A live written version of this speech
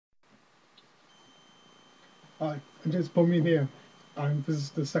Hi, and just put me here. And this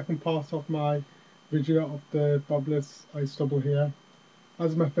is the second part of my video of the BaByliss i-stubble here.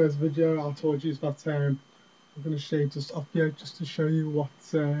 As my first video, I told you that I'm going to shade just up here just to show you what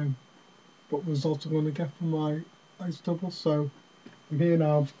results I'm going to get from my i-stubble. So I'm here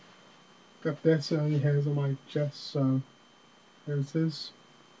now. Got this only hairs on my chest, so here it is.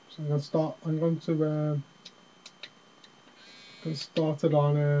 So I'm going to start. I'm going to start it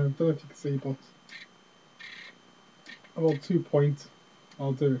on. Don't know if you can see, but about 2 point.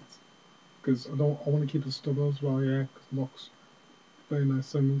 I'll do it because I want to keep the stubble as well, yeah, because it looks very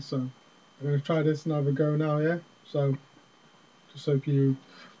nice on me. So I'm going to try this and have a go now, yeah. So just hope you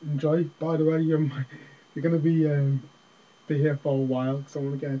enjoy. By the way, you're going to be here for a while because I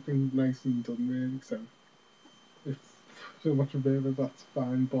want to get everything nice and done, really. So if you watch a video, that's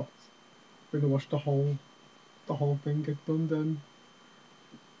fine. But if you're going to watch the whole thing get done, then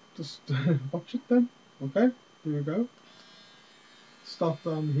just watch it then. Okay, here we go. Start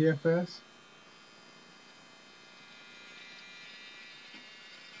down here first.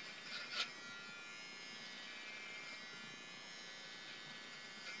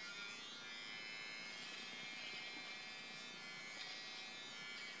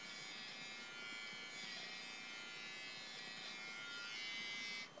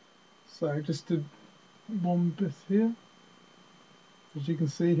 So I just did one bit here, as you can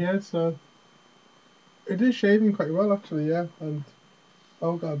see here. So it is shaving quite well actually, yeah. And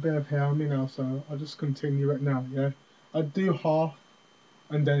I've got a bit of hair on me now, so I'll just continue it now, yeah. I'll do half,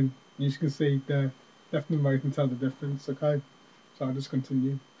 and then you can see the definitely where you can tell the difference, okay? So I'll just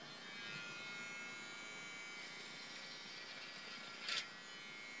continue.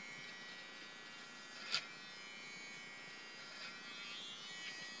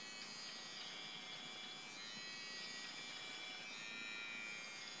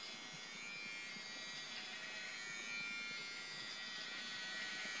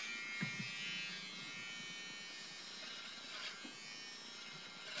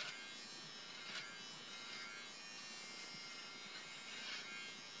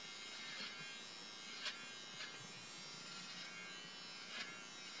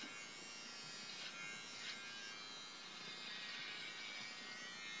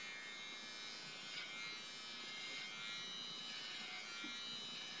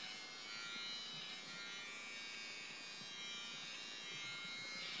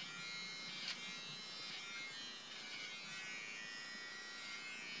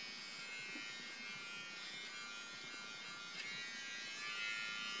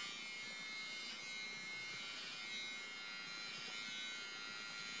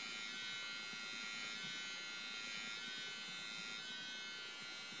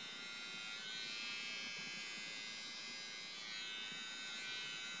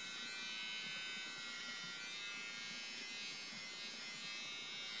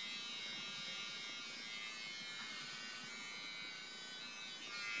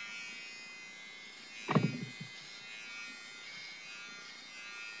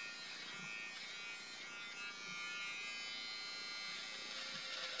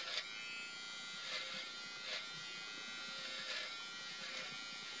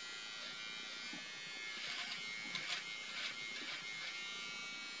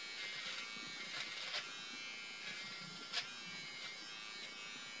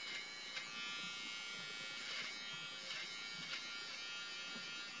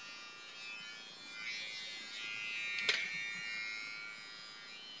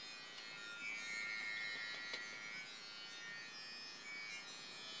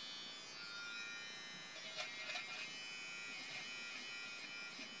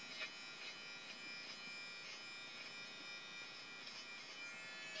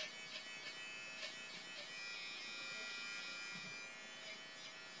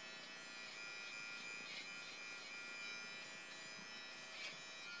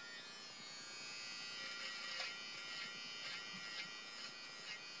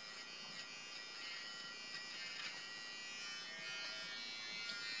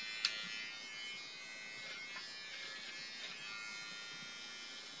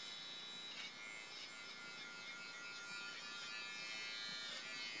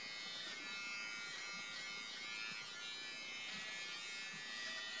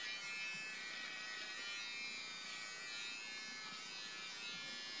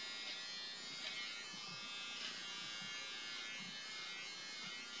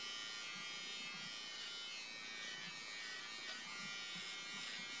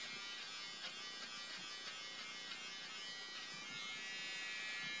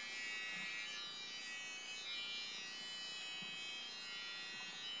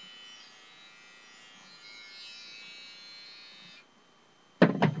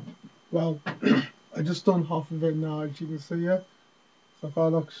 Well, I just done half of it now, as you can see here. So if I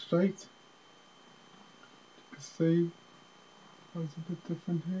look straight, you can see it's a bit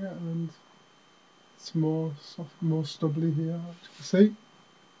different here, and it's more soft, more stubbly here, as you can see.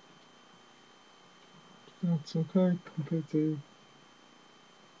 That's okay compared to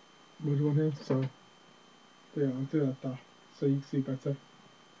wood one here, so yeah, I'll do it like that so you can see better.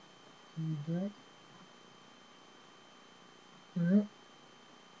 Yeah. Yeah.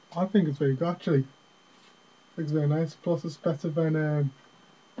 I think it's very good actually. It's very nice. Plus it's better than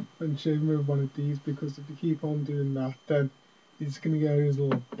shaving with one of these, because if you keep on doing that then you're just gonna get these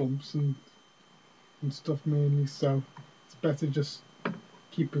little bumps and stuff mainly, so it's better just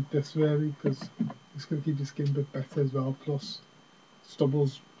keep it this really, because it's gonna keep your skin a bit better as well. Plus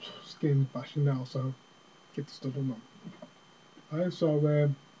stubble's skin bashing now, so get the stubble man. Alright,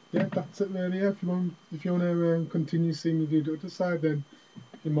 so yeah, that's it really. Yeah, if you want to continue seeing me do the other side, then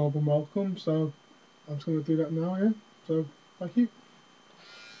you're more than welcome. So I'm just going to do that now. Yeah. So thank you.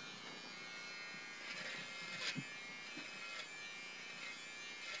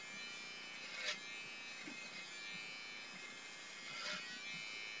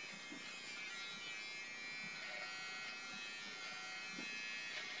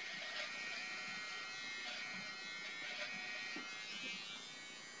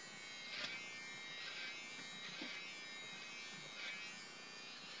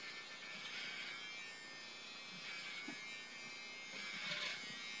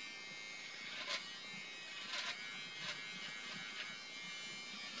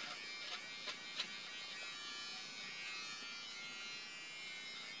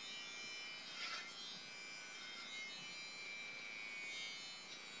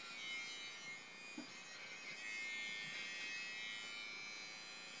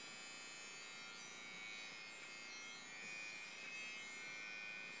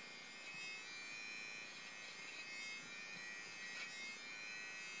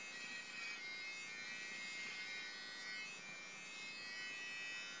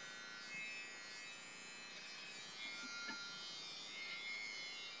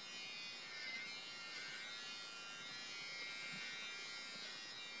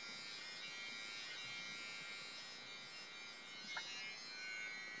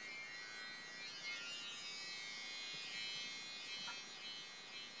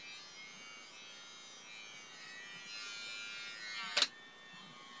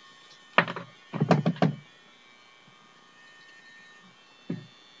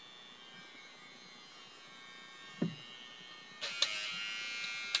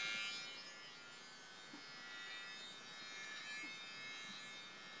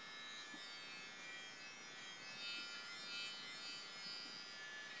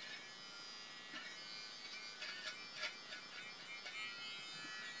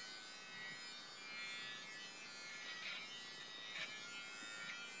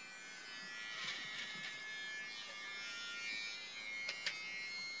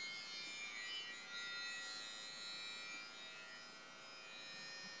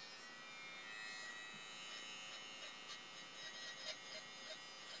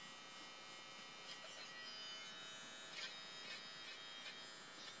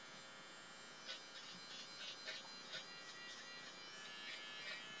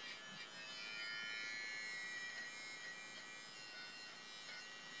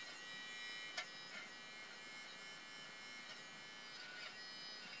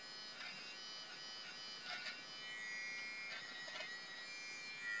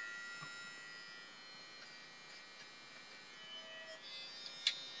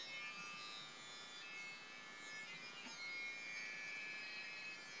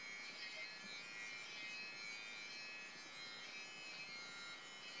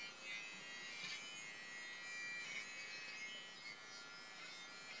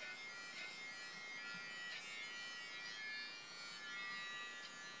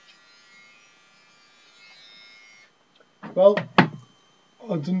 Well,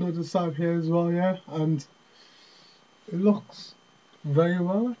 I've done the other side here as well, yeah, and it looks very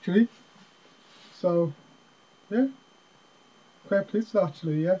well actually. So yeah, quite pleased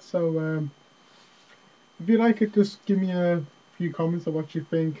actually. Yeah. So if you like it, just give me a few comments of what you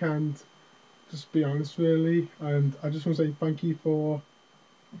think, and just be honest really. And I just want to say thank you for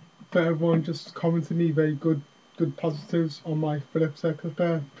everyone just commenting me very good positives on my Philips hair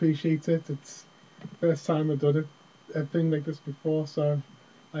clipper. Appreciate it. It's the first time I've done a thing like this before, so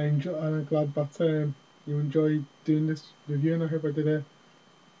I enjoy, and I'm glad that you enjoyed doing this review, and I hope I did a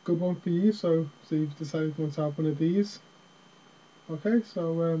good one for you. So you've decided you want to have one of these. Okay,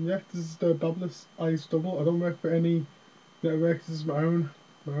 so yeah, this is the BaByliss i-stubble. I don't work for any networks. This is my own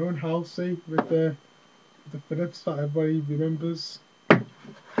my own house, see, with the Phillips that everybody remembers.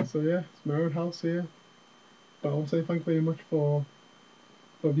 So yeah, it's my own house here. But I want to say thank you very much for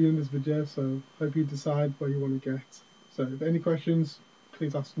viewing this video. So hope you decide what you want to get. So if any questions,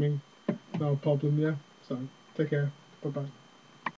 please ask me. No problem, yeah. So take care. Bye bye.